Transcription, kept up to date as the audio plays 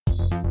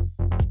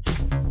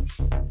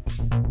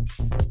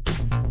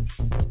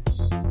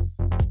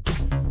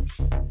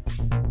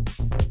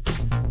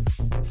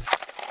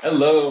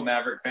Hello,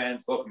 Maverick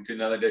fans. Welcome to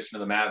another edition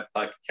of the Mav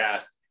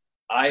Podcast.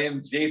 I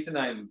am Jason.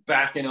 I'm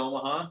back in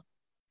Omaha.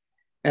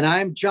 And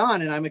I'm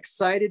John, and I'm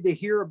excited to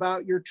hear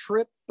about your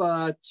trip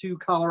to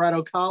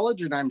Colorado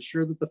College, and I'm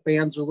sure that the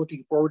fans are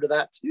looking forward to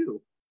that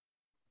too.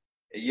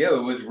 Yeah,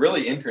 it was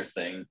really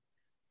interesting.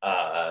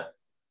 Not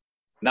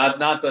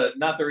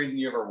the reason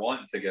you ever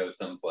want to go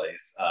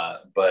someplace,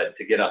 but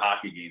to get a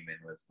hockey game in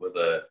was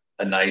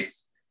a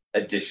nice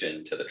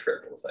addition to the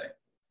trip, we'll say.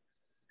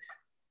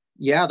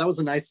 Yeah, that was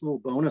a nice little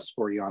bonus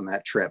for you on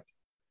that trip.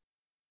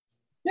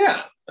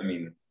 Yeah, I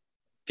mean,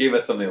 gave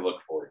us something to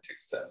look forward to.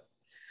 So,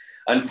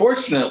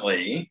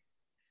 unfortunately,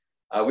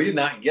 we did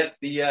not get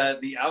the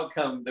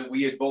outcome that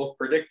we had both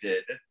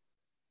predicted.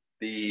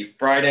 The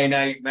Friday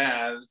night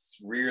Mavs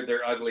reared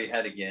their ugly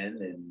head again,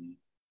 and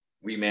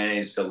we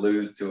managed to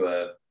lose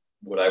to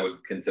what I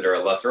would consider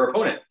a lesser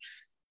opponent.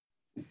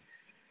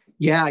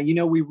 Yeah,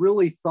 we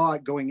really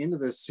thought going into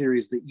this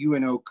series that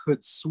UNO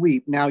could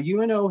sweep. Now,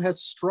 UNO has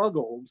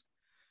struggled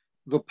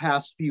the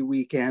past few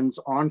weekends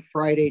on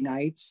Friday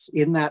nights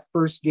in that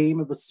first game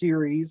of the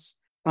series.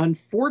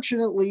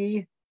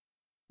 Unfortunately,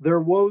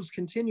 their woes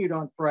continued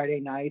on Friday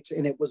nights,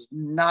 and it was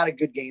not a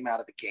good game out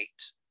of the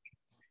gate.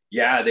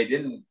 Yeah, they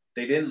didn't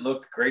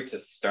look great to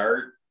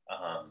start.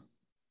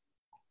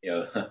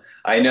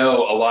 I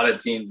know a lot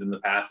of teams in the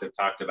past have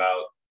talked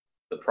about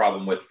the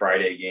problem with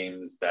Friday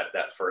games,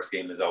 that first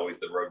game is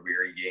always the road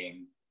weary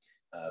game.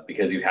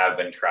 Because you have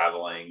been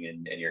traveling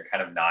and you're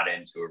kind of not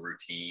into a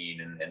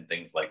routine and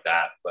things like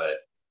that. But,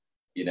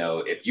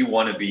 if you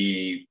want to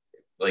be,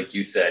 like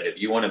you said, if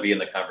you want to be in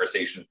the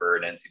conversation for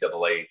an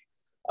NCAA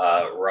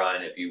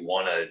run, if you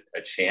want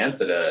a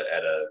chance at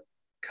a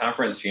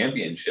conference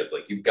championship,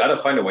 like you've got to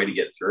find a way to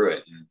get through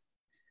it. And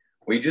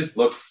we just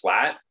looked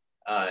flat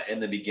in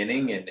the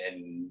beginning.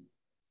 And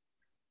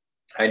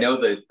I know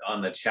that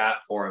on the chat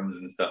forums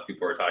and stuff,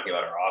 people were talking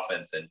about our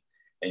offense and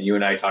you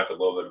and I talked a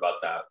little bit about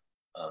that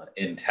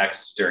in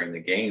text during the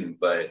game,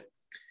 but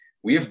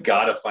we have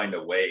got to find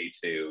a way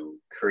to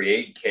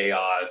create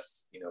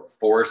chaos,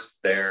 force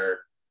their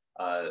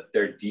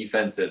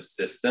defensive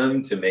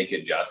system to make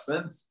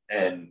adjustments.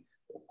 And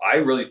I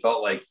really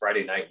felt like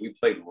Friday night we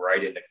played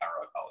right into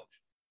Colorado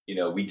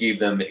College. We gave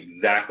them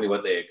exactly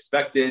what they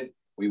expected.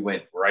 We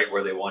went right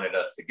where they wanted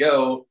us to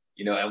go,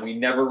 and we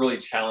never really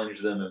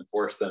challenged them and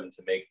forced them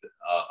to make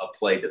a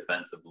play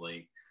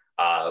defensively.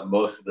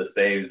 Most of the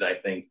saves I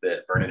think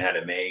that Vernon had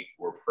to make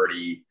were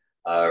pretty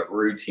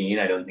routine.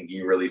 I don't think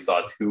you really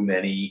saw too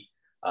many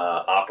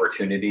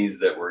opportunities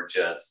that were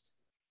just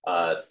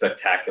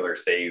spectacular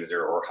saves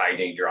or high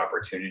danger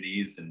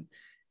opportunities.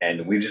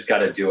 And we've just got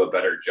to do a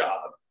better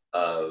job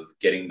of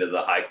getting to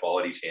the high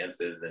quality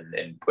chances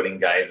and putting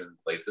guys in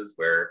places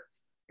where,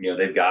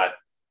 they've got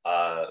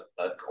a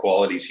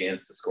quality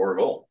chance to score a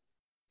goal.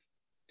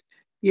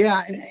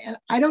 Yeah. And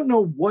I don't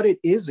know what it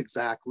is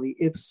exactly.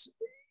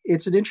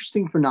 It's an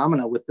interesting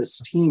phenomena with this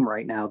team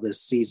right now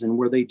this season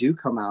where they do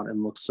come out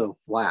and look so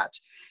flat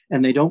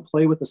and they don't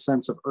play with a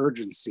sense of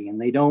urgency and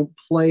they don't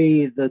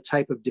play the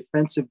type of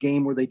defensive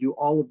game where they do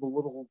all of the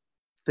little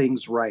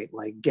things right,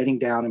 like getting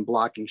down and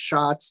blocking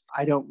shots.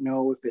 I don't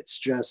know if it's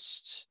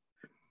just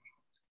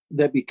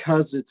that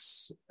because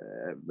it's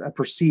a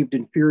perceived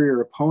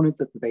inferior opponent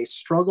that they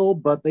struggle,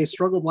 but they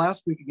struggled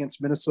last week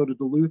against Minnesota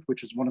Duluth,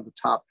 which is one of the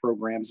top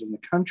programs in the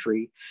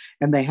country.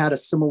 And they had a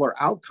similar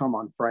outcome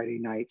on Friday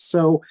night.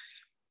 So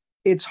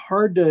it's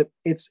hard to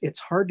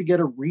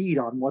get a read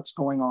on what's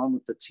going on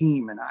with the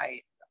team. And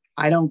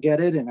I don't get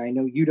it. And I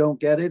know you don't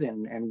get it.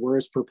 And we're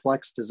as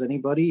perplexed as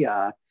anybody.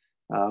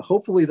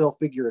 Hopefully they'll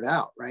figure it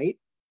out. Right.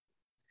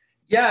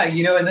 Yeah.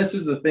 And this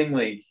is the thing,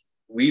 like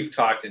we've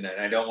talked, and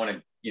I don't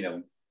want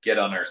to, get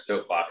on our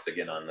soapbox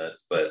again on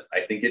this, but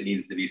I think it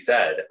needs to be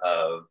said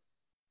of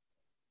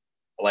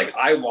like,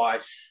 I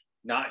watch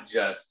not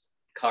just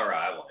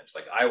Colorado Avalanche,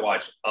 like I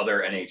watch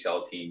other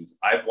NHL teams.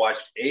 I've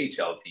watched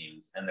AHL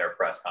teams and their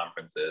press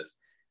conferences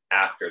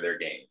after their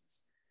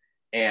games,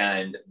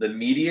 and the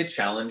media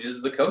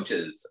challenges the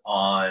coaches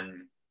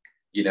on,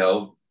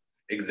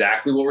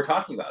 exactly what we're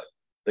talking about.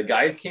 The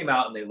guys came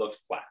out and they looked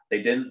flat.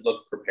 They didn't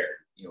look prepared.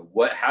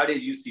 How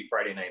did you see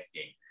Friday night's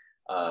game?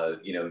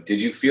 Did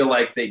you feel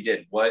like they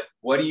did? What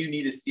do you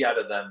need to see out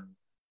of them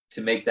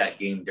to make that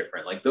game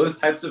different? Like those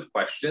types of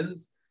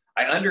questions,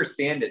 I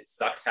understand it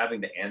sucks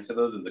having to answer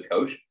those as a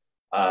coach,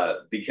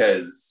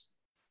 because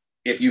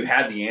if you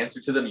had the answer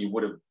to them, you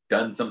would have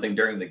done something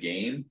during the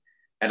game.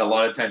 And a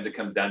lot of times it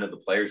comes down to the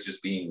players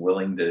just being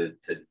willing to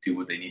do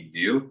what they need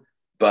to do,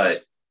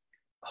 but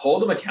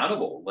hold them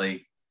accountable.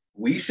 Like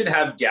we should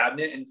have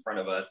Gabnet in front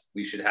of us.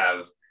 We should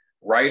have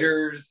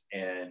writers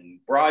and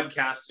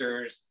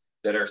broadcasters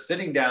that are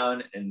sitting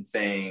down and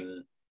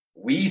saying,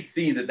 we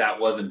see that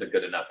wasn't a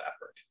good enough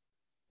effort,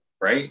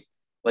 right?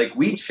 Like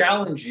we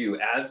challenge you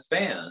as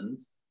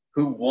fans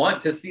who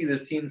want to see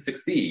this team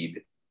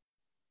succeed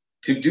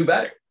to do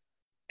better.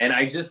 And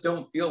I just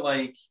don't feel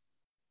like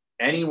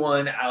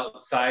anyone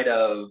outside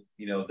of,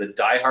 the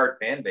diehard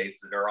fan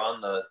base that are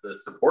on the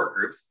support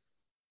groups,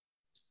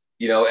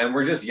 and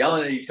we're just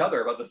yelling at each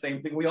other about the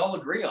same thing we all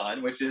agree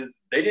on, which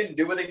is they didn't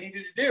do what they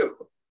needed to do.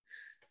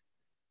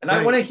 And right.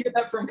 I want to hear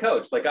that from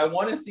Coach. Like, I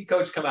want to see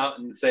Coach come out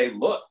and say,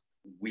 look,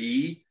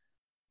 we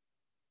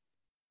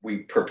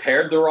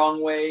prepared the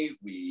wrong way.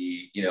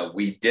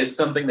 We did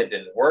something that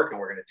didn't work and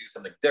we're going to do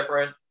something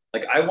different.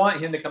 Like, I want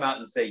him to come out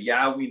and say,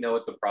 yeah, we know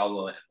it's a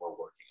problem and we're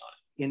working on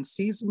it. In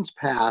seasons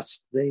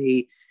past,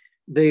 they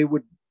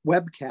would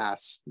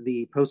webcast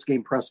the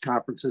post-game press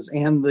conferences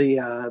and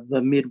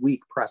the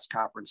midweek press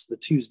conference, the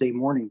Tuesday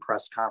morning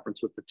press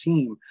conference with the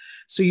team.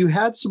 So you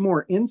had some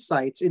more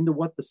insights into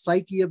what the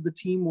psyche of the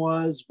team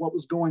was, what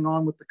was going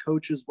on with the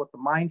coaches, what the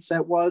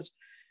mindset was.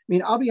 I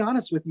mean, I'll be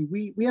honest with you,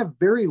 we have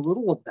very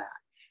little of that.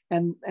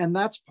 And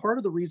that's part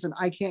of the reason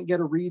I can't get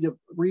a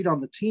read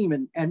on the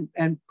team.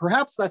 And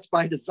perhaps that's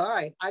by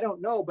design. I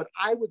don't know, but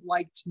I would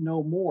like to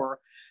know more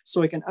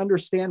so I can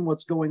understand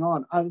what's going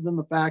on, other than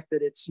the fact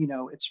that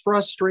it's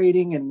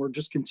frustrating and we're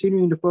just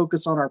continuing to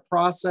focus on our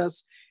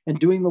process and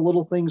doing the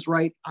little things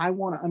right. I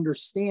want to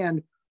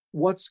understand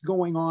what's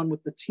going on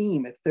with the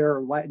team. If there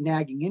are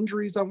nagging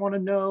injuries, I want to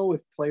know.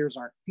 If players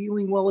aren't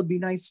feeling well, it'd be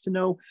nice to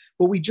know,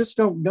 but we just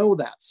don't know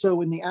that.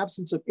 So in the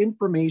absence of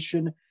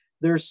information,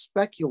 there's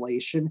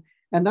speculation,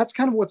 and that's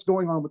kind of what's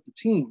going on with the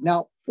team.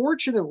 Now,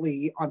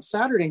 fortunately, on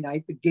Saturday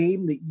night, the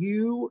game that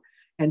you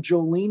and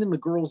Jolene and the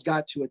girls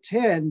got to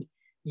attend,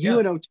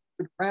 UNO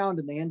turned around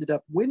and they ended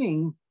up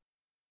winning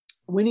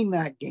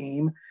that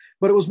game.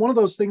 But it was one of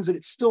those things that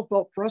it still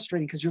felt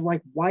frustrating, because you're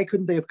like, why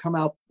couldn't they have come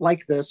out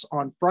like this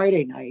on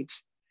Friday night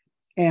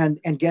and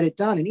get it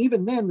done? And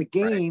even then, the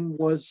game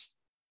was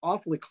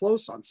awfully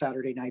close on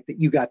Saturday night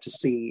that you got to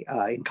see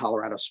in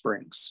Colorado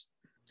Springs.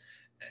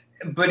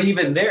 But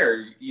even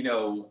there,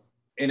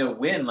 in a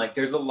win, like,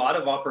 there's a lot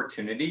of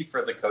opportunity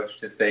for the coach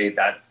to say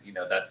that's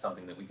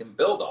something that we can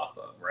build off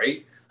of,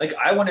 right? Like,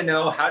 I want to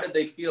know, how did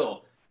they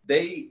feel?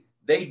 They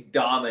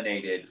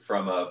dominated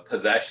from a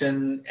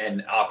possession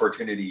and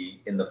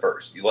opportunity in the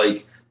first.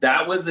 Like,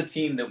 that was the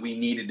team that we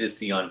needed to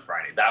see on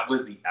Friday. That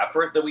was the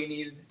effort that we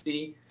needed to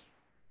see.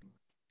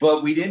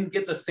 But we didn't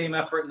get the same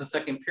effort in the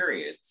second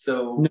period.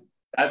 So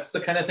that's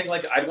the kind of thing,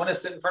 like, I'd want to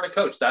sit in front of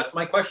Coach. That's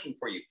my question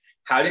for you.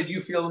 How did you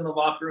feel in the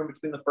locker room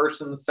between the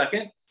first and the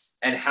second?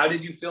 And how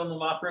did you feel in the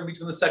locker room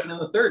between the second and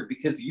the third?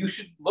 Because you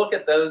should look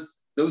at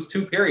those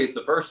two periods,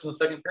 the first and the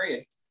second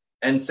period,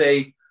 and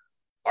say,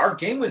 our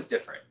game was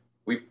different.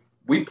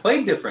 We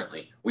played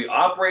differently. We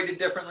operated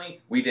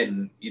differently. We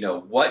didn't,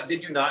 what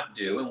did you not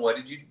do? And what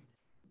did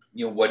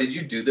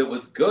you do that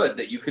was good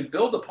that you could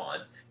build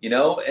upon,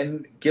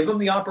 and give them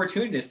the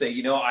opportunity to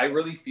say, I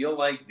really feel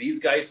like these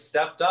guys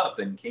stepped up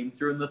and came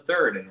through in the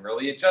third and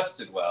really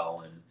adjusted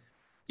well. And,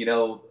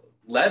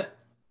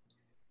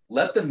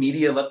 let the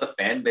media, let the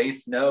fan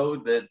base know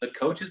that the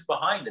coach is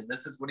behind and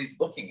this is what he's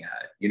looking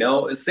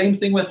at. Same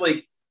thing with,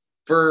 like,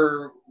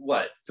 for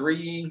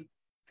three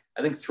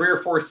or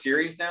four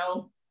series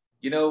now,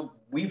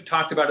 we've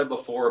talked about it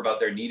before about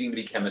there needing to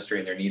be chemistry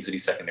and there needs to be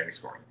secondary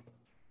scoring.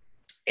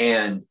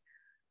 And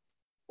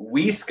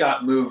Weiss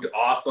got moved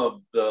off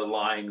of the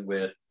line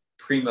with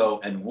Primo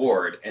and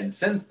Ward. And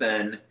since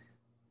then,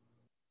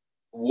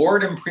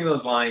 Ward and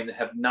Primo's line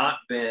have not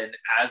been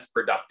as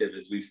productive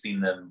as we've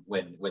seen them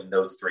when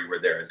those three were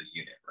there as a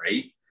unit,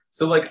 right?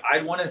 So, like,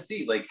 I want to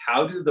see, like,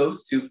 how do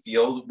those two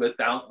feel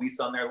without Weiss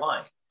on their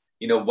line?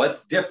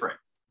 What's different?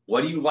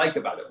 What do you like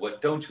about it?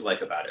 What don't you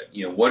like about it?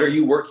 What are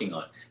you working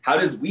on? How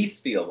does Weiss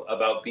feel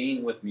about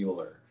being with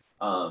Mueller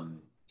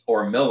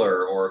or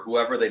Miller or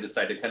whoever they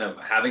decide to kind of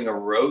having a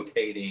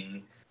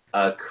rotating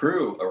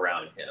crew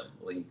around him?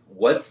 Like,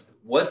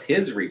 what's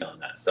his read on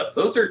that stuff?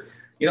 Those are,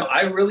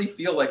 I really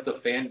feel like the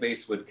fan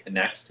base would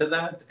connect to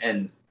that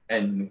and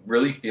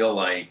really feel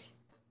like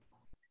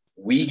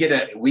we get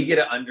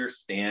to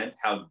understand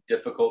how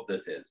difficult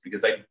this is,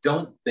 because I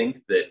don't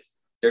think that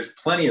there's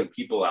plenty of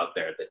people out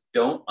there that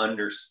don't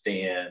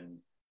understand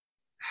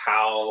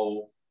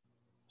how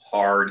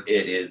hard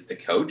it is to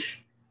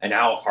coach and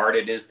how hard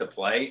it is to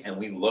play. And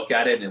we look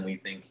at it and we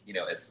think,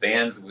 as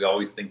fans, we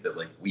always think that,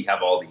 like, we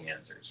have all the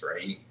answers,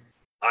 right?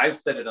 I've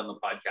said it on the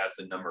podcast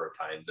a number of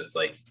times. It's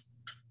like,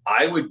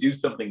 I would do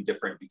something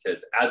different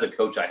because as a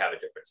coach, I have a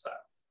different style.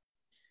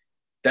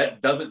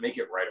 That doesn't make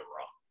it right or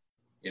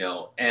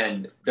wrong,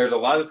 and there's a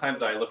lot of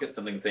times I look at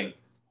something saying,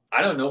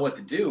 I don't know what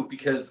to do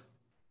because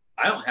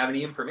I don't have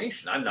any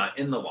information. I'm not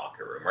in the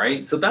locker room,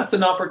 right? So that's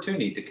an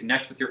opportunity to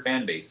connect with your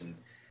fan base.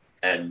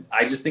 And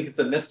I just think it's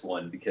a missed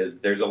one,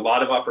 because there's a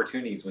lot of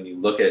opportunities when you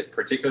look at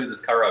particularly this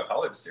Colorado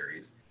College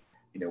series,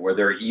 where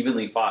there are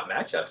evenly fought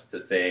matchups, to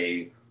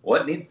say,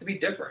 what needs to be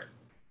different?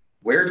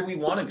 Where do we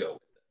want to go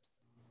with this?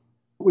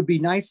 It would be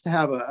nice to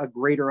have a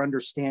greater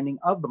understanding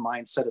of the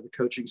mindset of the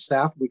coaching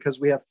staff, because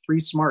we have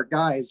three smart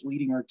guys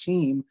leading our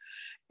team.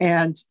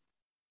 And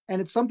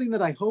it's something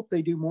that I hope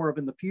they do more of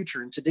in the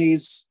future. In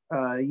today's,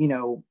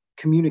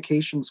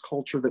 communications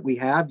culture that we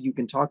have, you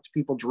can talk to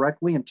people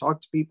directly and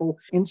talk to people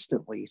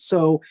instantly.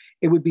 So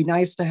it would be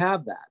nice to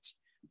have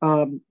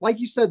that. Like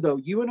you said, though,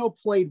 UNO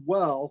played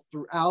well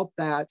throughout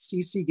that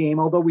CC game,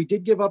 although we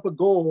did give up a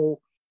goal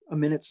a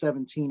minute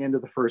 17 into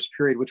the first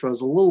period, which I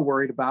was a little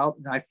worried about.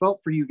 And I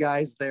felt for you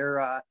guys there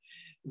at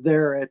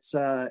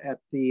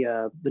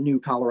the new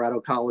Colorado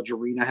College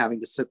Arena, having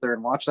to sit there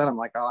and watch that. I'm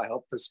like, oh, I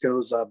hope this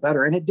goes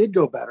better. And it did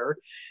go better.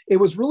 It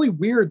was really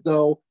weird,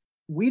 though.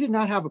 We did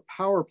not have a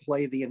power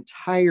play the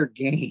entire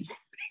game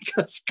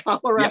because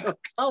Colorado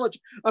College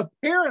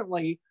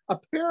apparently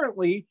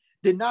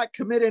did not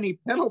commit any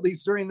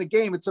penalties during the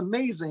game. It's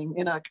amazing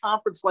in a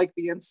conference like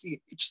the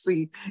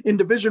NCHC in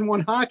Division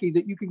I hockey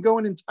that you can go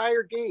an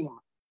entire game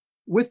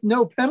with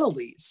no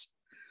penalties.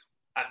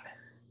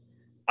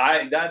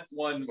 That's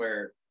one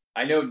where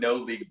I know no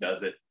league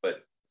does it,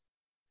 but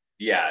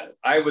yeah,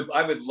 I would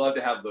love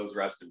to have those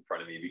refs in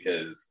front of me,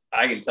 because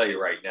I can tell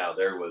you right now,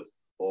 there was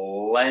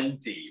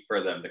plenty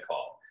for them to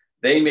call.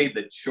 They made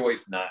the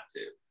choice not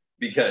to,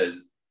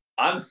 because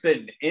I'm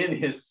sitting in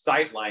his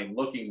sight line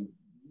looking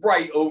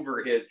right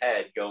over his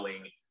head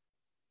going,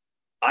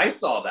 I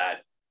saw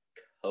that,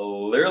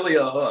 clearly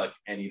a hook,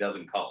 and he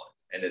doesn't call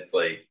it. And it's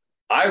like,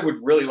 I would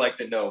really like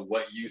to know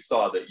what you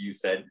saw that you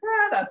said,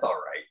 that's all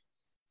right.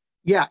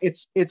 Yeah,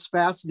 it's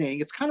fascinating.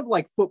 It's kind of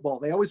like football.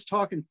 They always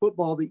talk in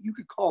football that you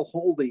could call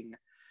holding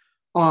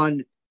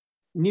on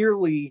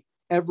nearly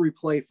every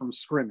play from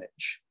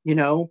scrimmage,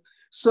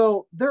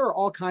 So there are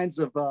all kinds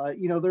of,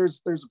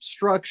 there's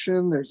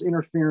obstruction, there's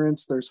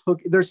interference, there's hook,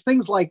 there's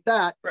things like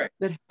that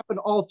that happen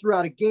all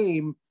throughout a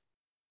game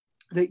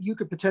that you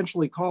could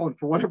potentially call, and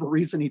for whatever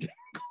reason he didn't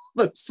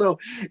call them. So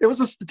it was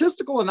a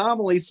statistical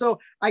anomaly. So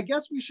I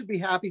guess we should be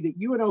happy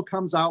that UNO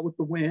comes out with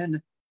the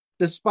win,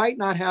 despite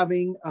not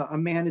having a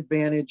man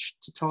advantage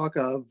to talk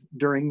of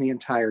during the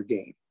entire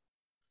game.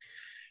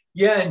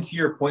 Yeah, and to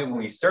your point, when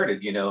we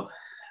started,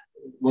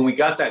 when we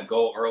got that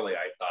goal early,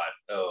 I thought,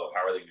 oh,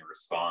 how are they going to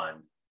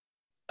respond?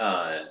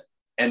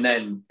 And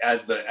then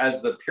as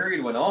the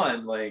period went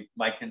on, like,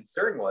 my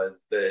concern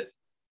was that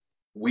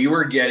we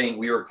were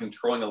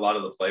controlling a lot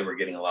of the play. We're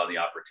getting a lot of the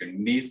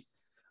opportunities.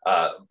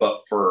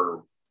 But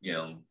for,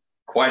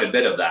 quite a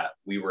bit of that,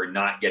 we were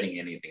not getting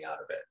anything out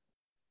of it.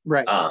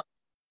 Right.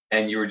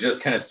 And you were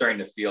just kind of starting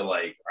to feel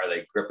like, are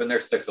they gripping their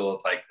sticks a little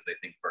tight because they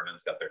think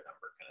Fernand's got their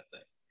number, kind of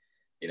thing?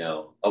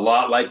 A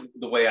lot like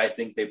the way I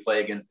think they play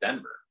against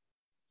Denver.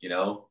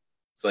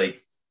 It's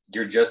like,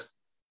 you're just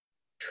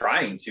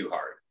trying too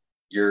hard.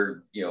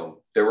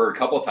 There were a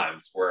couple of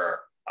times where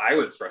I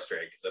was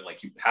frustrated because I'm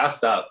like, you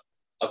passed up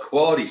a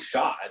quality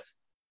shot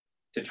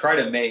to try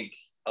to make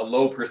a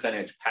low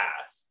percentage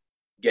pass,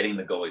 getting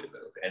the goalie to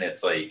move. And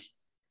it's like,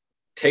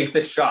 take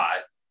the shot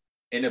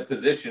in a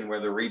position where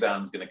the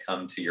rebound's going to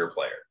come to your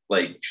player,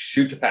 like,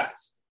 shoot to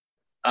pass,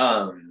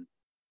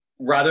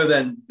 rather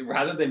than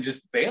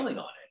just bailing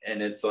on it.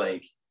 And it's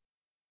like,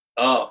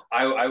 oh,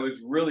 I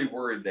was really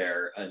worried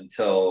there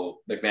until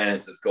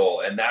McManus's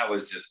goal. And that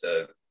was just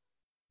a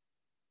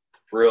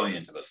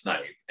brilliant of a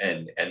snipe.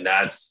 And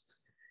that's,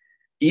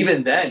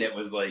 even then it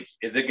was like,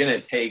 is it going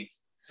to take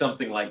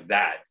something like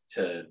that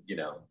to,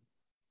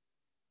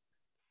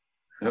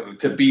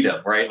 to beat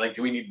them, right? Like,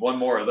 do we need one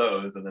more of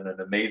those and then an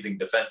amazing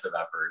defensive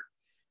effort?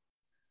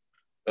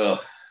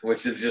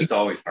 Which is just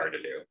always hard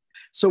to do.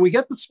 So we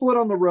get the split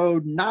on the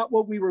road, not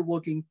what we were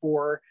looking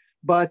for,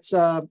 but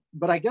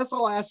I guess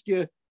I'll ask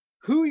you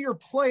who your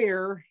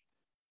player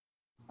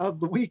of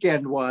the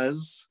weekend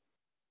was.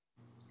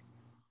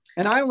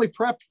 And I only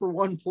prepped for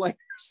one player.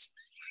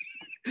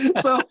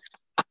 So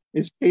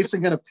is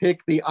Jason going to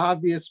pick the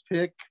obvious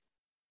pick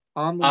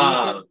on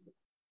the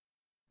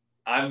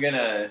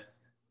weekend?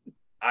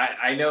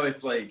 I know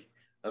it's like,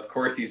 of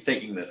course he's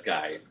taking this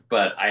guy,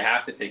 but I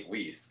have to take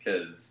Weiss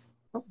because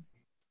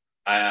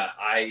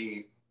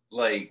I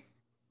like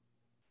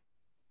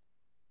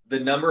the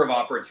number of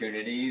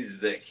opportunities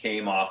that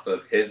came off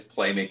of his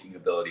playmaking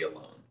ability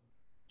alone.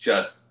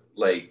 Just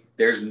like,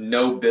 there's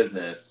no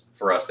business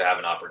for us to have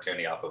an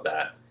opportunity off of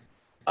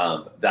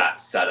that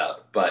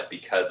setup, but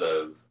because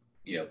of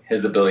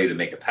his ability to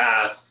make a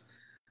pass,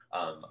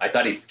 I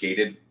thought he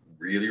skated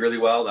really, really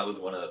well. That was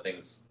one of the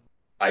things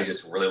I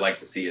just really like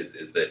to see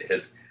is that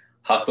his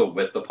hustle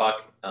with the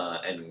puck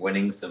and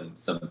winning some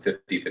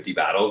 50-50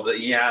 battles that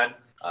he had.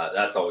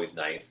 That's always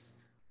nice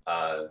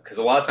because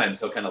a lot of times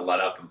he'll kind of let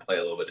up and play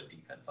a little bit of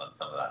defense on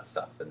some of that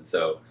stuff. And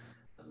so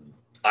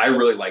I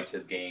really liked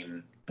his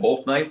game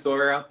both nights we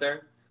were out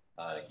there.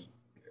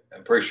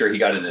 I'm pretty sure he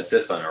got an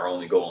assist on our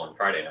only goal on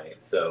Friday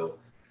night. So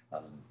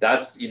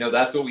that's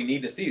what we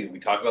need to see. We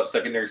talk about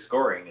secondary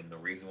scoring, and the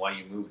reason why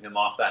you move him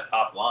off that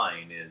top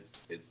line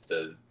is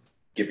to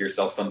give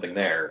yourself something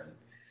there.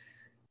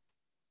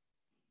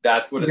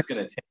 That's what it's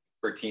going to take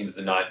for teams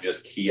to not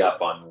just key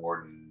up on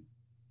Ward and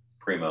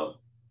Primo.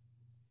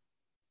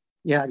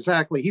 Yeah,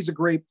 exactly. He's a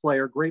great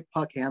player, great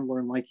puck handler.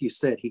 And like you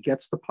said, he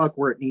gets the puck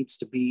where it needs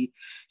to be.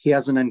 He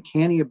has an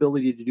uncanny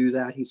ability to do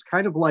that. He's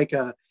kind of like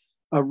a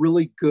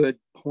really good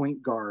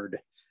point guard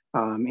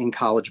in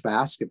college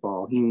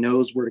basketball. He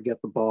knows where to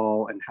get the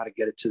ball and how to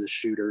get it to the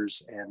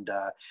shooters.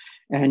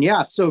 And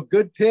yeah, so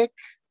good pick.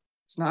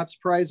 It's not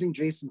surprising.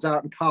 Jason's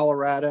out in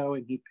Colorado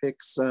and he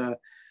picks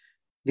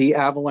the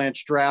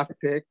Avalanche draft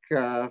pick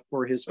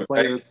for his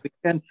player of the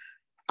weekend.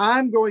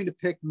 I'm going to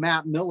pick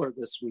Matt Miller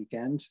this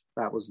weekend.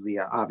 That was the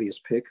obvious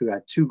pick, who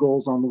had 2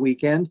 goals on the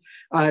weekend.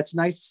 It's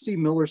nice to see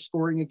Miller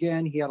scoring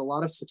again. He had a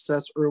lot of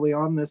success early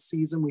on this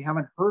season. We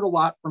haven't heard a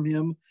lot from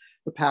him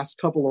the past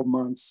couple of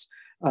months.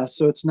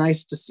 So it's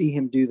nice to see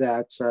him do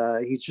that.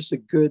 He's just a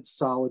good,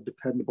 solid,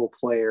 dependable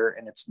player.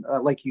 And it's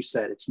like you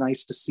said, it's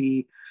nice to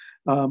see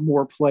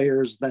more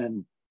players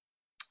than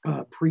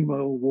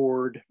Primo,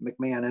 Ward,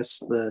 McManus,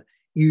 the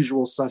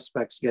usual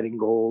suspects getting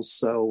goals.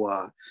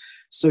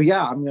 So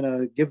yeah, I'm going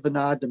to give the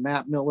nod to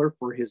Matt Miller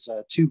for his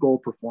 2-goal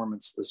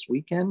performance this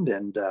weekend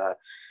and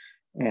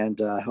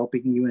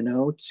helping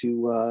UNO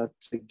to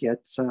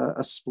get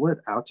a split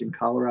out in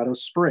Colorado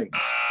Springs.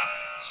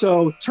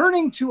 So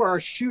turning to our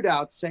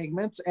shootout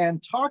segments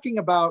and talking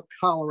about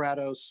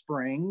Colorado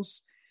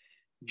Springs,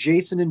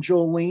 Jason and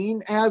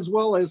Jolene, as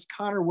well as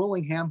Connor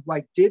Willingham, who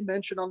I did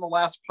mention on the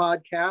last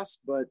podcast,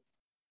 but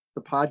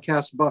the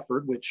podcast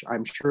buffered, which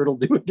I'm sure it'll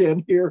do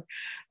again here,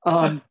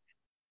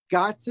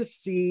 got to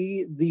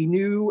see the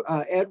new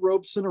Ed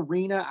Robeson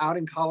Arena out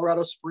in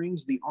Colorado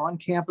Springs, the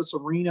on-campus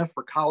arena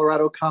for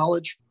Colorado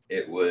College.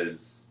 It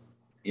was,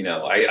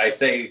 I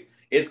say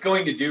it's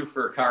going to do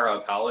for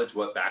Colorado College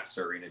what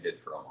Baxter Arena did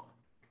for Omaha.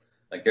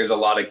 Like, there's a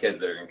lot of kids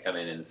that are going to come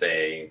in and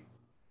say,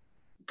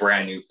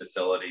 brand new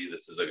facility,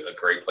 this is a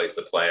great place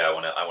to play. I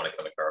want to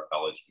come to Colorado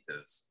College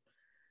because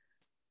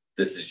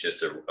this is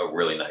just a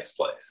really nice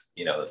place.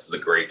 This is a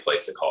great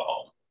place to call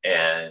home.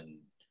 And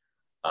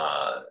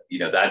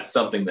that's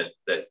something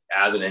that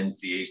as an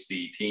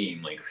NCHC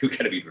team, like, we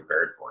got to be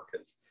prepared for,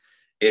 because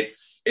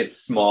it's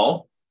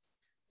small.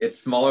 It's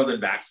smaller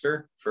than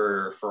Baxter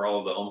for all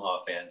of the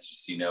Omaha fans.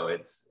 Just,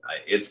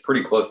 it's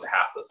pretty close to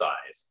half the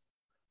size.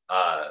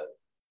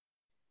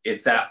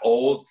 It's that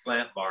old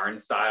slant barn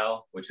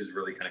style, which is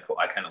really kind of cool.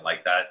 I kind of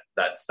like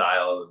that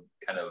style,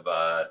 kind of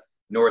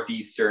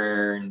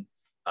Northeastern,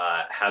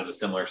 has a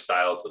similar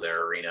style to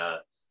their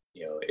arena.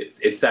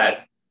 It's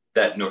that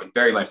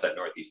very much that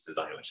Northeast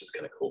design, which is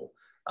kind of cool.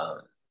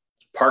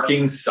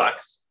 Parking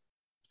sucks.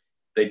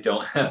 They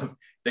don't have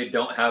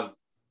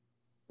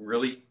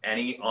really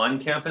any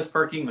on-campus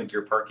parking. Like,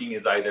 your parking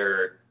is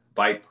either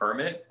by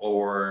permit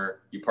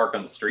or you park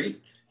on the street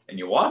and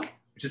you walk,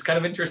 which is kind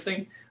of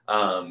interesting.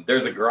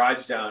 There's a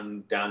garage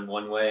down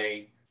one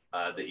way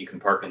that you can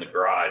park in the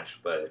garage,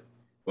 but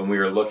when we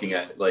were looking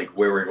at like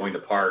where we we're going to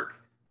park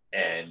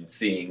and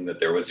seeing that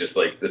there was just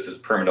like, this is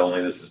permit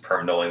only, this is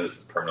permit only, this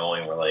is permit only,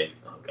 and we're like,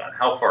 oh god,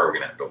 how far are we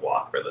gonna have to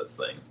walk for this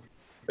thing?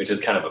 Which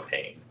is kind of a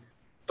pain.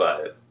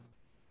 But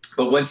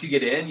once you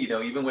get in,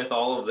 even with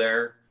all of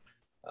their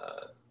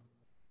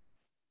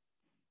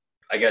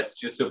I guess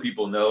just so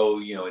people know,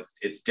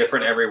 it's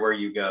different everywhere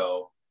you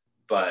go,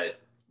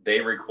 but they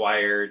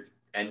required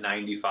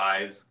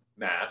N95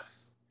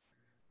 masks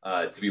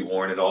to be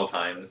worn at all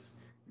times.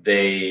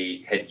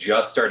 They had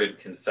just started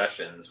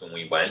concessions when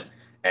we went,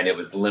 and it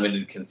was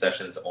limited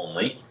concessions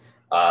only.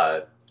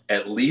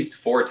 At least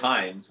 4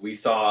 times we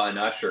saw an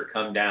usher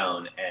come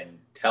down and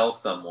tell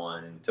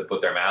someone to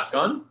put their mask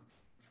on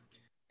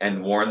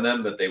and warn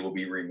them that they will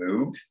be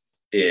removed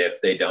if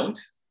they don't.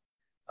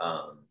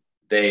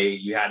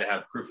 You had to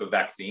have proof of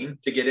vaccine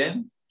to get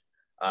in.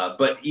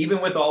 But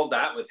even with all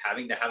that, with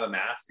having to have a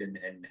mask and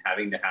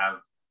having to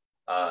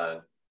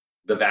have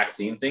the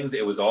vaccine things,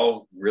 it was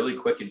all really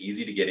quick and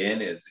easy to get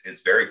in.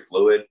 Is very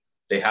fluid.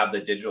 They have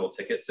the digital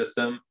ticket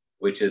system,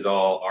 which is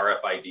all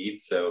RFID.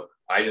 So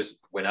I just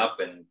went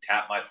up and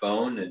tapped my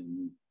phone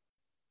and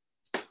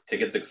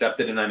tickets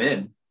accepted and I'm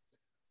in.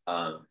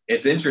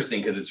 It's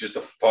interesting because it's just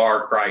a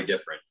far cry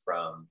different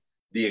from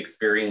the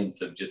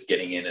experience of just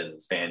getting in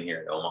as a fan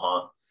here at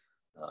Omaha.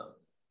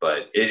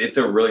 But it's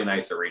a really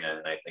nice arena,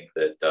 and I think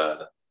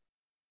that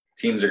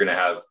teams are going to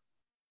have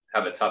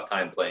a tough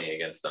time playing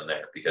against them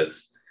there,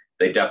 because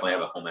they definitely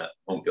have a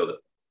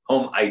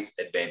home ice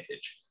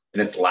advantage,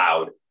 and it's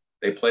loud.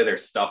 They play their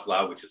stuff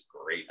loud, which is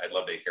great. I'd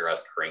love to hear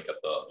us crank up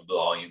the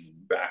volume in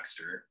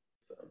Baxter.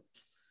 So.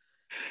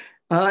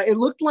 It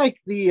looked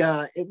like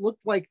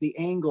the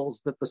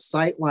angles, that the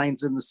sight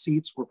lines in the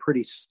seats were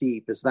pretty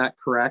steep. Is that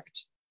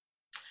correct?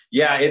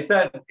 Yeah, it's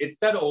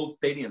that old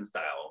stadium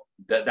style.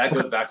 That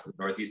goes back to the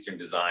Northeastern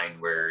design,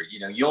 where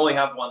you only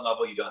have one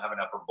level, you don't have an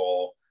upper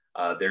bowl.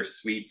 They're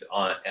swept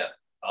on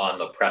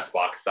the press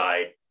box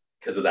side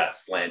because of that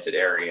slanted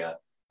area.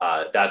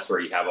 That's where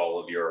you have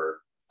all of your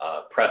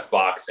press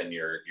box and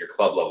your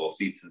club level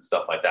seats and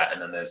stuff like that.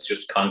 And then there's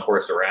just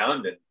concourse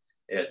around, and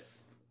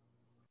it's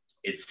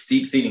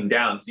steep seating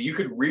down. So you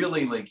could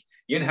really, you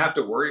didn't have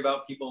to worry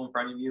about people in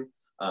front of you.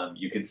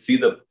 You could see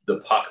the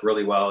puck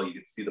really well. You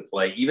could see the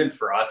play. Even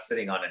for us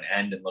sitting on an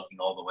end and looking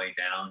all the way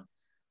down,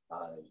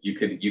 you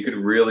could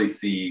really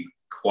see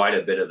quite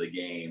a bit of the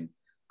game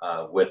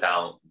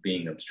without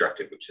being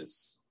obstructed, which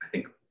is, I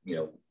think,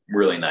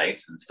 really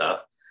nice and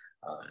stuff.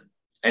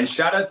 And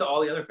shout out to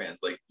all the other fans.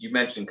 Like you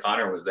mentioned,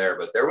 Connor was there,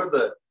 but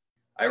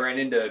I ran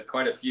into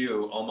quite a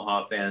few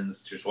Omaha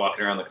fans just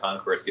walking around the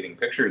concourse getting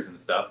pictures and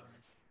stuff.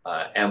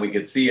 And we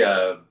could see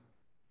an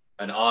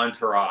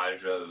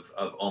entourage of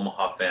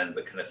Omaha fans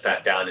that kind of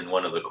sat down in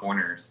one of the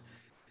corners.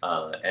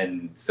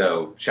 And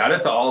so shout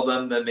out to all of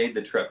them that made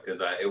the trip,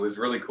 because it was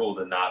really cool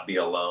to not be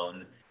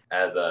alone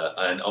as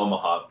an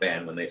Omaha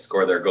fan when they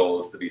score their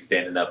goals, to be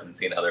standing up and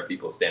seeing other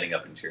people standing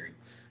up and cheering.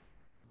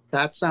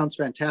 That sounds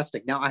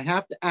fantastic. Now I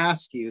have to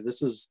ask you,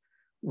 this is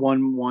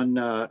one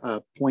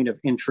point of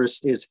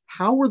interest, is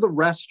how were the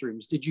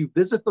restrooms? Did you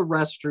visit the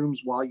restrooms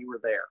while you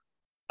were there?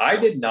 I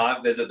did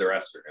not visit the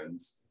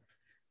restrooms.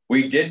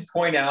 We did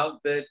point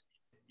out that,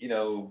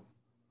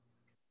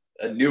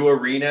 a new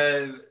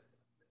arena,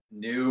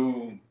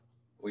 new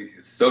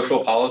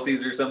social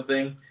policies or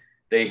something.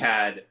 They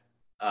had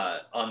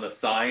on the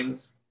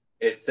signs,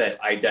 it said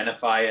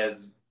identify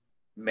as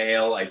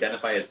male,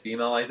 identify as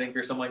female, I think,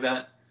 or something like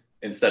that,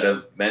 instead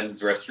of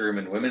men's restroom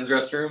and women's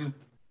restroom.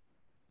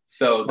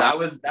 So that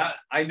was that.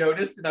 I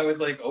noticed, and I was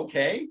like,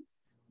 okay,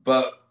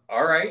 but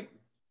all right,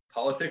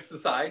 politics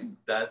aside,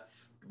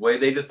 that's the way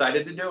they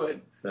decided to do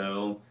it.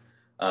 So,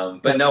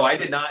 but no, I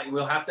did not.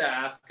 We'll have to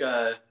ask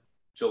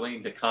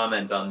Jolene to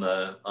comment on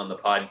the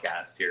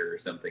podcast here or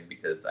something,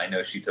 because I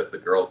know she took the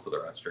girls to the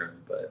restroom,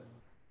 but.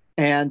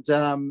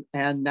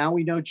 And now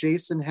we know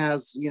Jason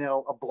has,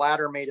 a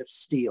bladder made of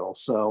steel.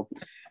 So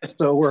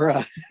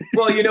we're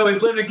well,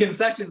 his living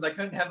concessions, I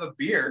couldn't have a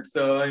beer,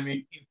 so I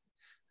mean.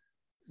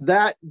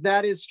 That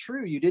is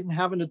true. You didn't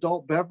have an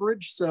adult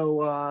beverage,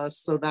 so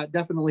that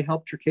definitely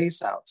helped your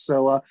case out.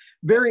 So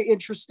very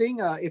interesting.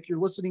 If you're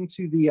listening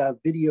to the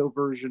video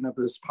version of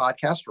this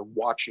podcast, or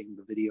watching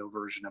the video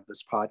version of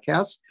this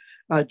podcast,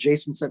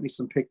 Jason sent me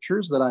some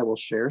pictures that I will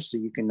share, so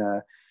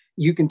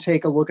you can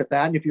take a look at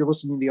that. And if you're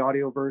listening to the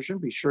audio version,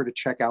 be sure to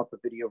check out the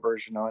video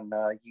version on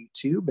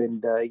YouTube,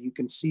 and you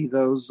can see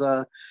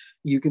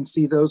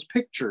those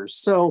pictures.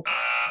 So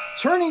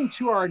turning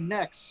to our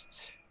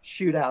next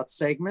shootout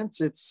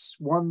segments, it's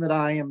one that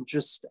I am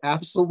just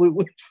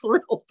absolutely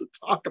thrilled to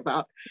talk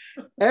about.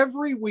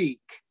 Every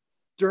week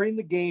during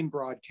the game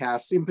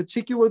broadcasts, in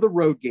particular the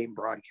road game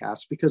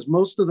broadcasts, because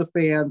most of the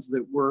fans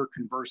that we're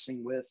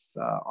conversing with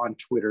on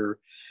Twitter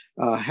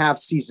have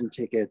season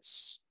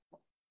tickets,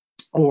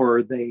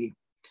 or they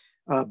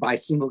buy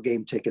single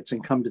game tickets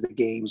and come to the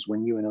games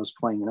when UNO's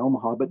playing in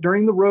Omaha. But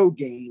during the road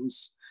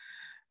games,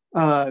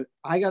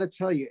 I got to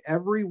tell you,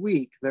 every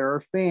week there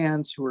are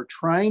fans who are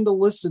trying to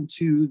listen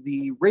to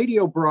the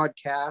radio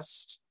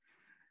broadcast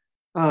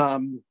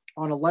on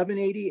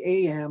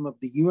 1180 AM of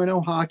the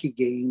UNO hockey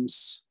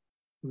games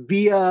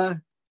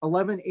via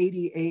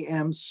 1180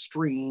 AM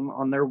stream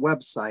on their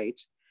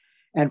website.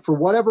 And for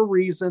whatever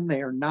reason,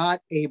 they are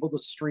not able to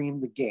stream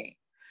the game.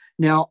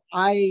 Now,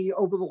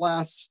 over the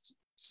last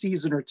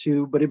season or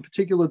two, but in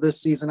particular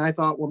this season, I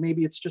thought, well,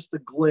 maybe it's just a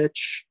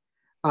glitch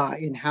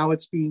in how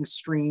it's being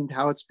streamed,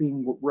 how it's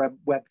being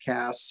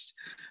webcast.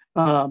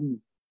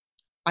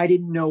 I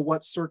didn't know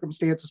what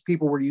circumstances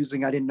people were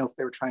using. I didn't know if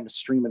they were trying to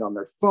stream it on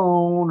their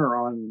phone or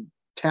on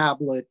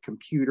tablet,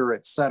 computer,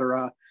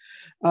 etc.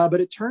 But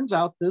it turns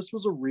out this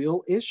was a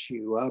real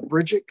issue.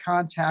 Bridget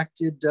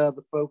contacted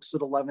the folks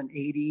at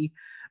 1180.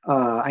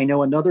 I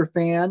know another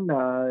fan,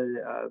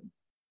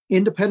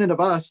 independent of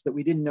us, that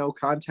we didn't know,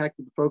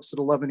 contacted the folks at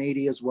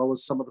 1180, as well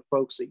as some of the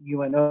folks at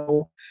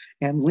UNO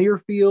and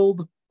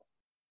Learfield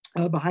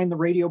behind the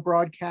radio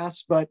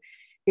broadcast. But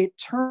it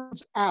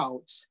turns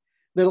out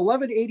that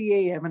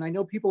 1180 AM, and I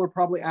know people are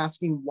probably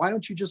asking, why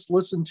don't you just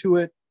listen to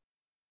it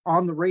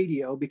on the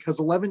radio?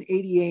 Because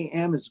 1180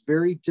 AM is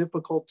very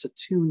difficult to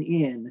tune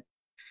in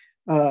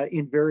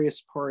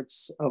various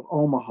parts of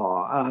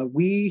Omaha.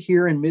 We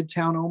here in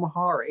Midtown Omaha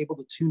are able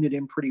to tune it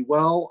in pretty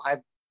well.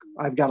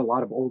 I've got a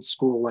lot of old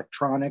school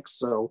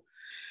electronics,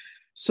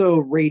 so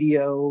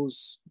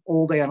radios,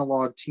 old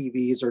analog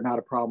TVs are not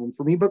a problem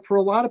for me. But for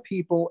a lot of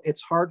people,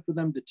 it's hard for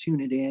them to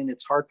tune it in.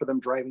 It's hard for them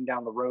driving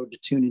down the road to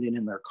tune it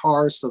in their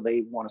cars, so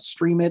they want to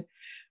stream it.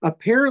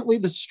 Apparently,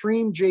 the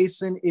stream,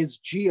 Jason, is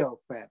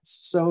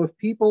geo-fenced. So if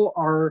people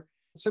are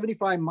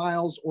 75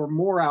 miles or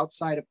more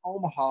outside of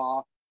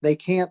Omaha, they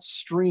can't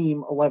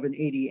stream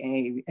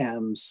 1180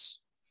 AM's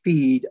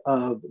feed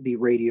of the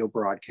radio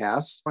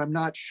broadcast. I'm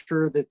not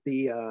sure that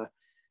the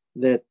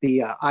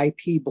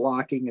IP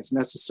blocking is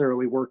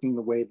necessarily working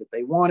the way that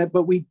they want it,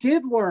 but we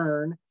did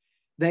learn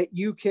that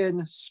you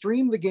can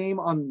stream the game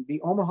on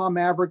the Omaha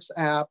Mavericks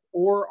app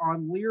or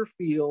on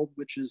Learfield,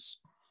 which is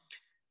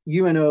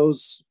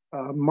UNO's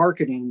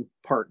marketing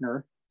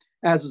partner,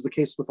 as is the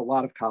case with a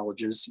lot of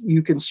colleges.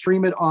 You can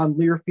stream it on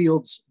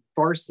Learfield's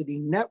Varsity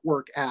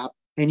Network app,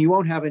 and you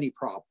won't have any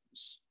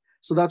problems.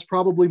 So that's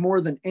probably more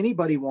than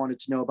anybody wanted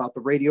to know about the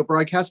radio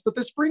broadcast. But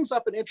this brings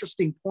up an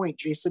interesting point,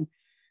 Jason.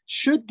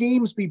 Should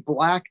games be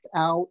blacked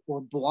out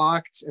or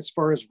blocked as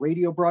far as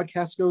radio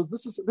broadcast goes?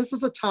 This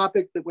is a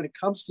topic that, when it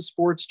comes to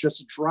sports,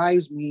 just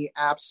drives me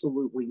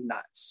absolutely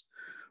nuts.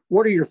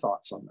 What are your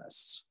thoughts on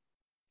this?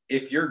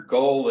 If your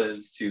goal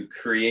is to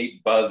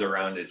create buzz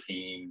around a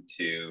team,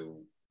 to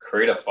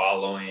create a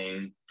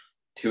following,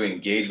 to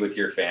engage with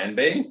your fan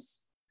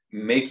base,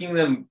 making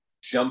them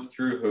jump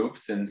through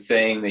hoops and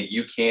saying that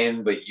you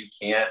can but you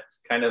can't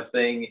kind of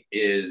thing,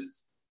 it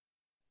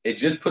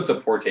just puts a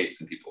poor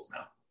taste in people's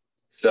mouth.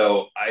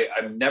 So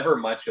I'm never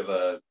much of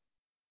a,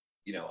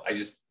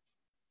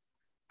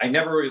 I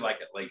never really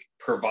like it. Like,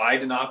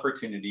 provide an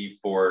opportunity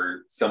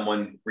for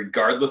someone,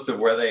 regardless of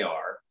where they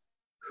are,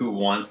 who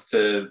wants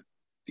to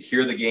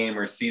hear the game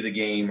or see the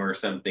game or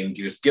something.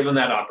 Just give them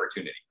that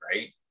opportunity,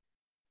 right?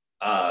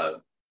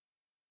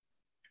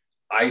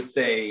 I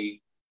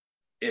say,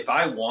 if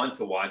I want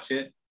to watch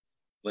it,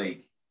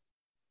 like,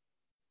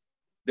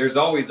 there's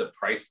always a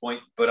price point,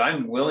 but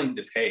I'm willing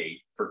to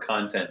pay for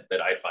content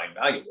that I find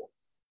valuable,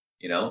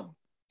 you know?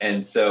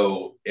 And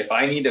so if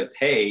I need to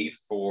pay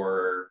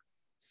for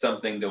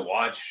something to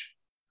watch,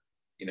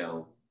 you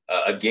know,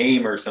 a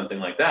game or something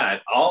like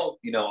that, I'll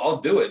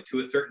do it to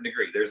a certain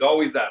degree. There's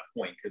always that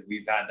point, because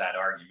we've had that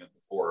argument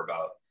before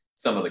about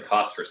some of the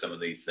costs for some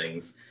of these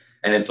things.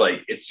 And it's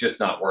like, it's just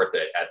not worth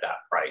it at that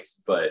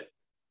price. But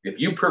if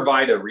you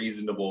provide a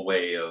reasonable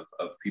way of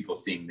people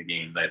seeing the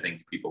games, I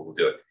think people will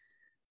do it.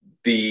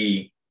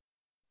 The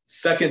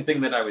second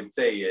thing that I would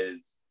say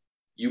is,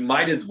 you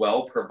might as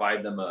well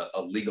provide them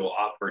a legal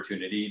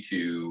opportunity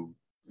to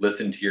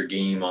listen to your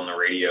game on the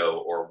radio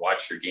or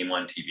watch your game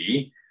on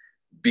TV.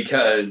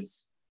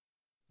 Because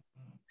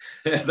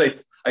as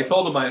I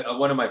told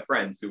one of my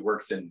friends who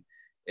works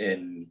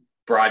in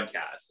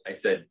broadcast, I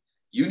said,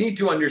 you need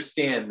to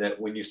understand that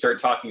when you start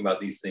talking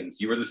about these things,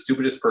 you are the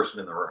stupidest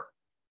person in the room.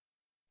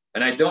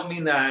 And I don't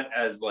mean that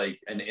as like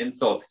an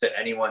insult to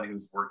anyone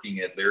who's working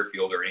at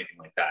Learfield or anything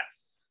like that.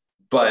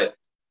 But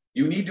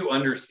you need to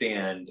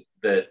understand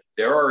that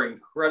there are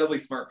incredibly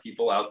smart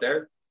people out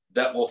there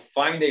that will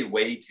find a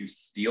way to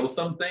steal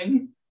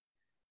something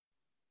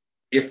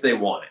if they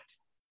want it.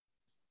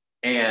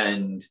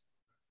 And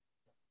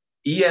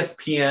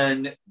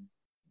ESPN,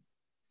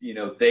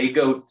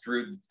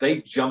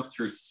 they jump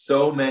through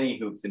so many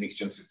hoops, and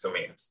jump through so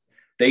many hoops.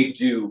 They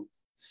do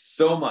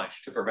so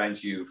much to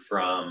prevent you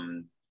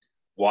from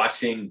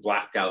watching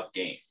blacked out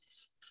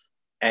games.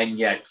 And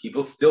yet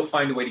people still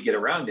find a way to get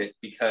around it,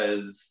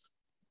 because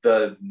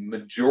the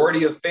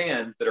majority of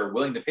fans that are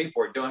willing to pay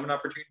for it don't have an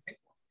opportunity to pay for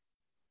it.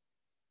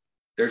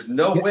 There's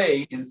no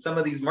way in some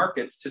of these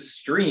markets to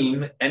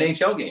stream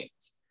NHL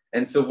games.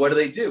 And so what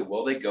do?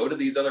 Well, they go to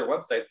these other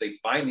websites. They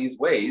find these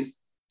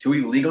ways to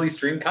illegally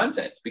stream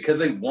content because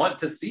they want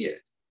to see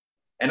it.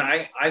 And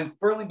I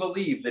firmly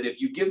believe that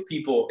if you give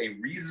people a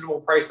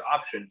reasonable priced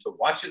option to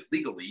watch it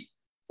legally,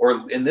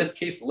 or in this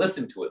case,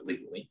 listen to it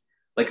legally,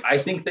 like, I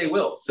think they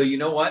will. So you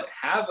know what?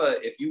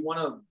 If you want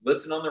to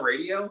listen on the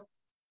radio,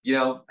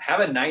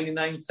 have a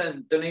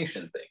 99-cent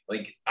donation thing.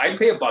 Like, I'd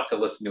pay $1 to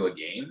listen to a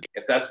game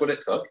if that's what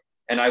it took,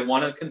 and I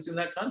want to consume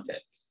that content.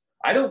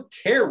 I don't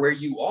care where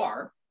you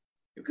are.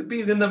 You could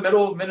be in the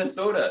middle of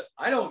Minnesota.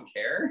 I don't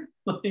care.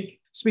 Like,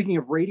 speaking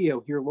of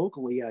radio here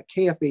locally,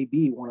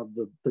 KFAB, one of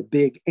the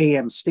big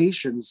AM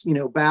stations,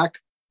 back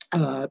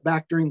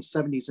during the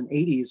 70s and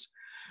 80s,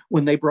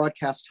 when they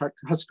broadcast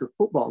Husker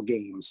football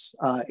games,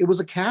 it was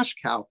a cash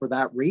cow for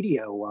that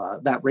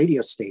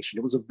radio station.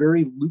 It was a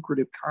very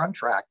lucrative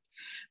contract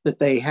that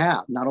they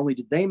have. Not only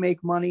did they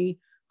make money,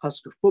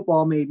 Husker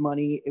football made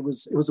money. It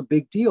was a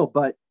big deal.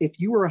 But if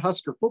you were a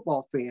Husker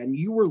football fan,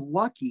 you were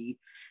lucky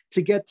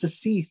to get to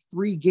see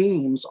 3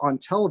 games on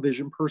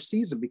television per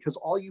season, because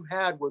all you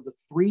had were the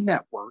 3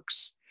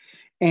 networks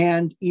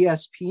and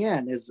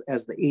ESPN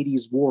as the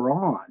 80s wore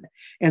on.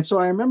 And so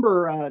I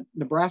remember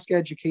Nebraska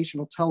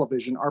Educational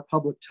Television, our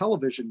public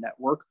television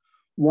network,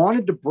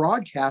 wanted to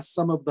broadcast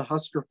some of the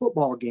Husker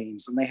football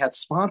games, and they had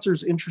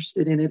sponsors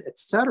interested in it,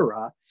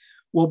 etc.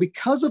 Well,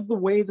 because of the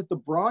way that the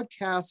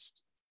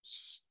broadcast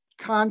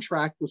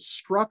contract was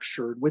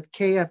structured with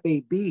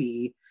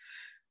KFAB,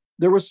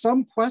 there was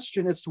some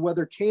question as to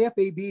whether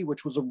KFAB,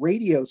 which was a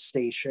radio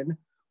station,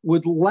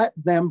 would let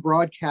them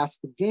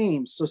broadcast the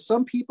games. So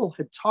some people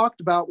had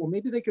talked about, well,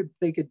 maybe they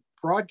could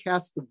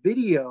broadcast the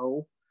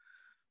video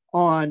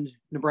on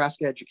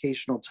Nebraska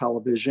Educational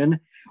Television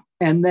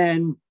and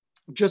then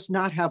just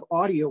not have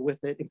audio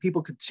with it, and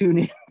people could tune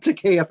in to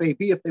KFAB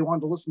if they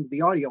wanted to listen to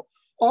the audio.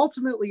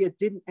 Ultimately, it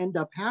didn't end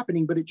up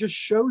happening, but it just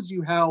shows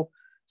you how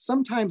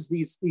sometimes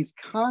these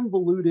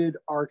convoluted,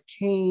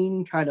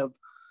 arcane kind of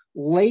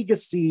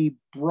legacy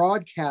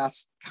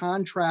broadcast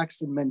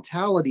contracts and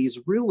mentalities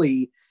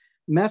really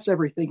mess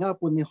everything up,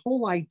 when the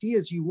whole idea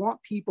is you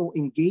want people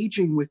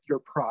engaging with your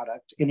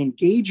product and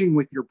engaging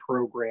with your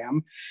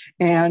program.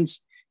 And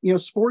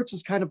sports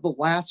is kind of the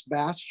last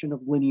bastion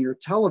of linear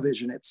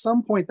television. At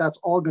some point, that's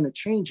all going to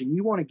change, and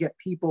you want to get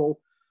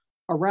people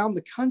around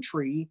the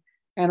country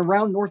and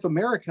around North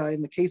America,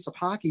 in the case of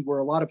hockey, where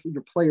a lot of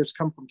your players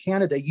come from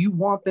Canada, you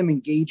want them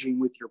engaging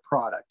with your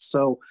product.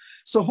 So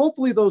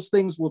hopefully those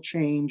things will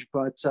change,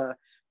 but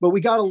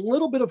we got a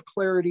little bit of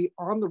clarity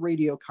on the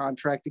radio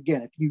contract.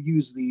 Again, if you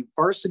use the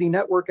Varsity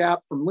Network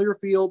app from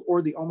Learfield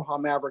or the Omaha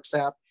Mavericks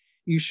app,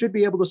 you should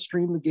be able to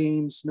stream the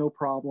games, no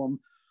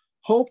problem.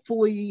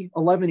 Hopefully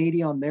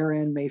 1180 on their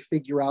end may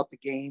figure out the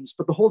games,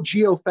 but the whole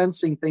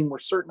geofencing thing where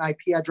certain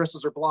IP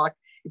addresses are blocked,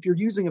 if you're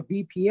using a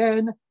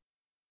VPN,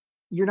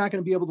 you're not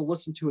going to be able to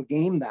listen to a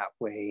game that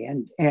way.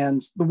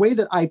 And the way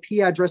that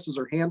IP addresses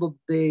are handled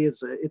today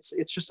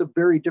it's just a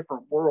very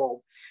different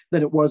world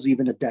than it was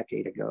even a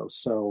decade ago.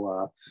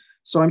 So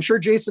So I'm sure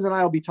Jason and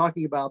I will be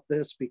talking about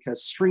this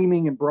because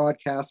streaming and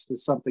broadcast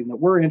is something that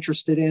we're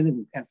interested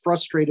in and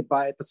frustrated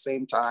by at the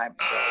same time.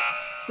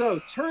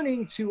 So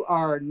turning to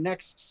our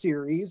next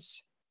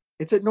series,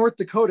 it's at North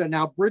Dakota.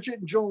 Now, Bridget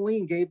and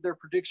Jolene gave their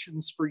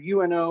predictions for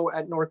UNO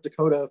at North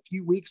Dakota a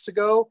few weeks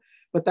ago,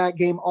 but that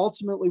game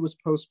ultimately was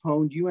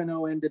postponed.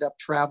 UNO ended up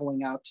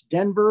traveling out to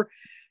Denver.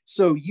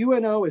 So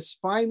UNO is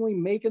finally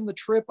making the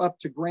trip up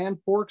to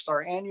Grand Forks,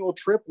 our annual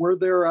trip. We're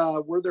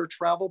their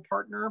travel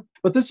partner.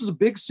 But this is a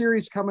big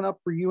series coming up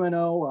for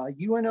UNO.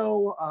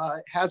 UNO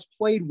has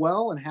played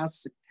well and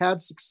has had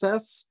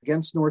success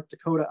against North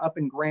Dakota up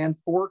in Grand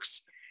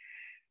Forks.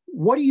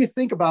 What do you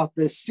think about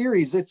this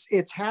series?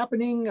 It's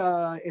happening.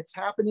 It's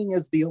happening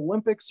as the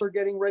Olympics are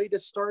getting ready to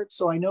start.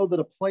 So I know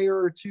that a player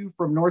or two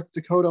from North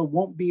Dakota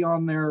won't be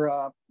on their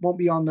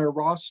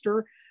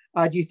roster.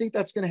 Do you think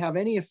that's going to have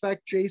any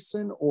effect,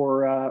 Jason,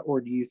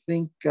 or do you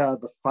think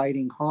the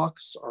Fighting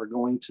Hawks are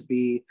going to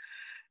be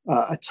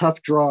a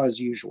tough draw as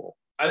usual?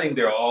 I think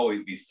there'll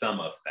always be some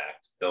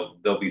effect.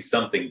 There'll be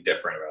something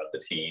different about the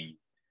team.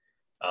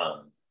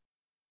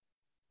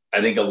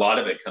 I think a lot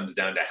of it comes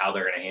down to how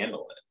they're going to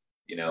handle it.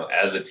 You know,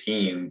 as a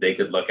team, they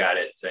could look at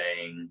it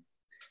saying,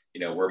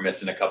 you know, we're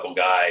missing a couple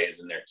guys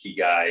and they're key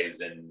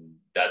guys, and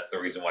that's the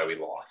reason why we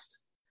lost.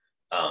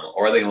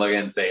 Or they can look at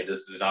it and say,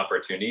 this is an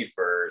opportunity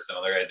for some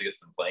other guys to get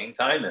some playing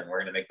time, and we're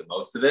going to make the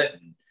most of it.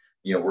 And,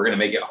 you know, we're going to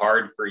make it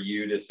hard for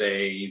you to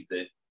say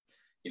that,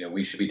 you know,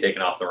 we should be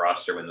taken off the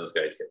roster when those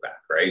guys get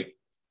back, right?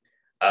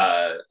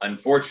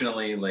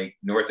 Unfortunately, like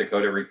North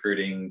Dakota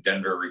recruiting,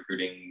 Denver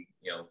recruiting,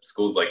 you know,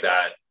 schools like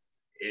that,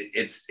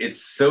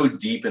 it's so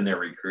deep in their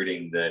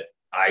recruiting that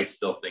I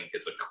still think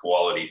it's a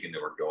quality team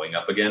that we're going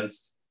up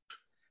against.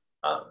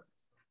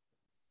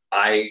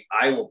 I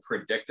will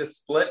predict a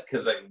split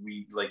because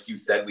like you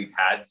said, we've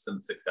had some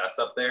success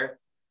up there.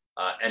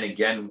 And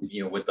again,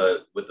 you know, with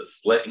the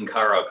split in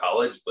Colorado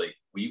College, like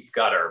we've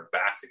got our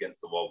backs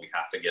against the wall. We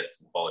have to get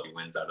some quality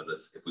wins out of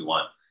this if we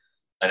want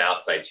an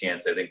outside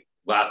chance. I think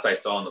last I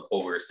saw in the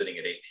poll, we were sitting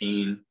at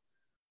 18,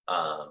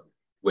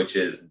 which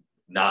is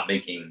not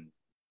making,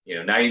 you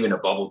know, not even a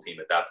bubble team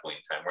at that point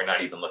in time. We're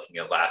not even looking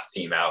at last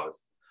team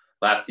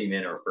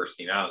in or first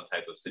team out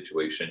type of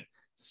situation.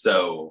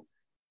 So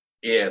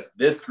if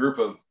this group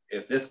of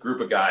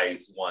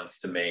guys wants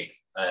to make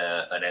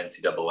an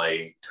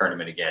NCAA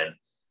tournament again,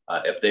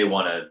 if they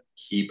want to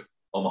keep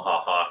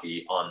Omaha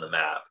hockey on the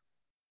map,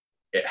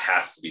 it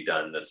has to be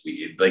done this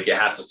week. Like it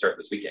has to start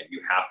this weekend.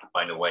 You have to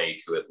find a way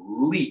to at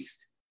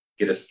least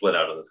get a split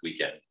out of this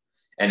weekend.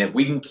 And if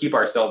we can keep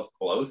ourselves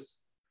close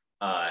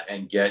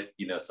and get,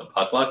 you know, some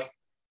puck luck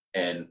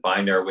and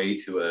find our way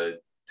to a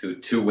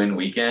 2-win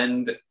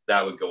weekend,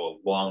 that would go a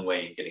long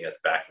way in getting us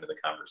back into the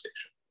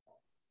conversation.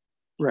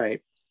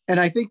 Right. And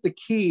I think the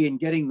key in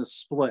getting the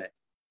split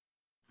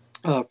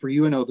for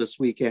UNO this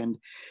weekend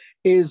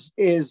is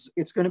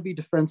it's going to be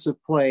defensive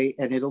play,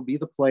 and it'll be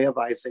the play of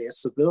Isaiah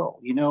Seville.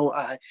 You know,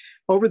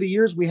 over the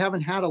years, we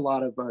haven't had a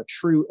lot of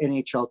true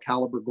NHL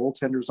caliber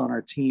goaltenders on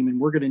our team, and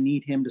we're going to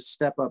need him to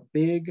step up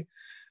big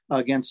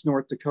against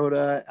North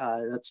Dakota.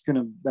 That's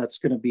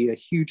going to be a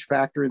huge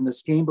factor in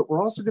this game, but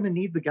we're also going to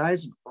need the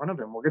guys in front of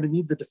him. We're going to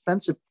need the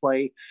defensive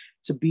play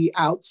to be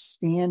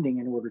outstanding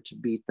in order to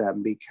beat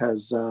them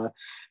because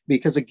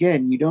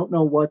again, you don't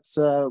know what's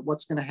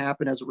going to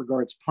happen as it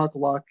regards puck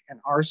luck and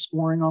our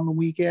scoring on the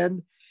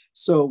weekend.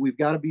 So we've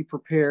got to be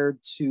prepared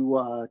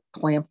to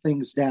clamp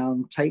things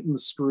down, tighten the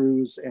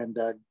screws, and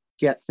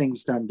get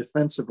things done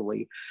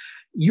defensively.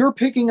 You're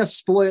picking a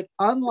split.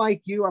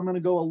 Unlike you, I'm going to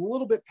go a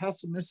little bit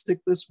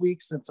pessimistic this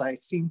week since I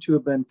seem to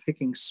have been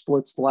picking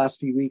splits the last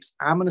few weeks.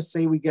 I'm going to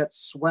say we get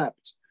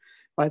swept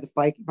by the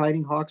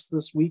Fighting Hawks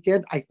this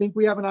weekend. I think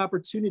we have an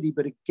opportunity,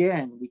 but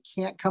again, we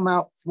can't come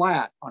out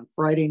flat on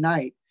Friday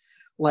night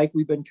like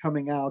we've been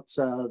coming out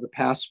the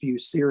past few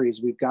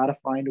series. We've got to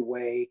find a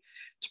way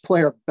to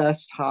play our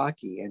best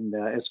hockey. And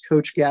as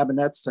Coach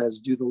Gabinet says,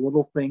 do the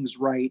little things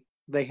right.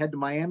 They head to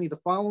Miami the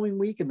following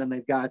week, and then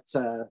they've got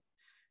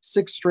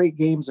 6 straight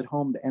games at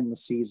home to end the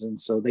season.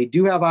 So they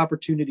do have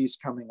opportunities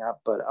coming up,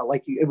 but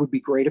like you, it would be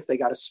great if they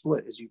got a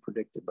split as you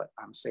predicted, but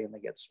I'm saying they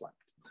get swept.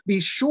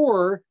 Be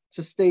sure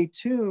to stay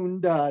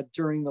tuned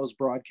during those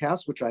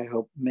broadcasts, which I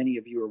hope many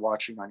of you are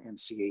watching on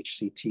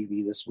NCHC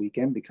TV this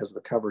weekend because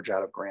the coverage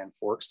out of Grand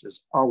Forks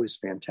is always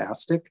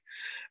fantastic.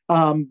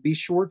 Be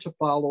sure to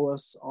follow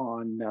us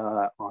on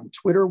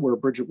Twitter, where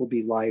Bridget will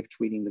be live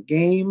tweeting the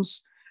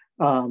games.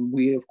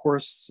 We, of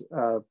course,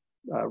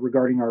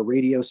 regarding our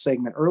radio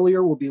segment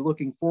earlier, we'll be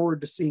looking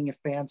forward to seeing if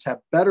fans have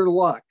better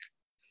luck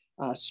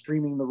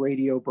streaming the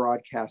radio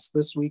broadcast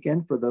this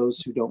weekend for those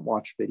who don't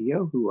watch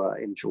video, who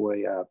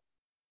enjoy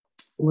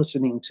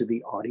listening to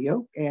the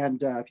audio.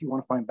 And if you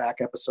want to find back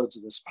episodes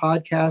of this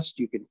podcast,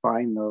 you can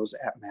find those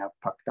at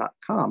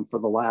mavpuck.com. For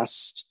the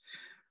last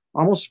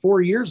almost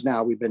 4 years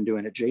now, we've been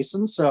doing it,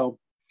 Jason. So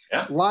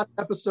yeah, a lot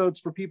of episodes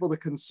for people to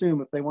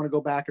consume if they want to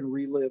go back and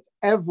relive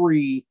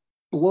every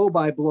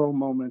blow-by-blow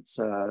moments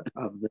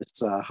of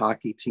this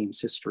hockey team's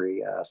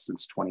history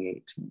since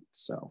 2018.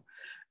 So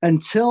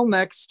until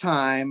next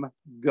time,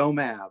 go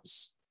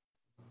Mavs.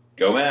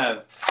 Go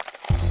Mavs.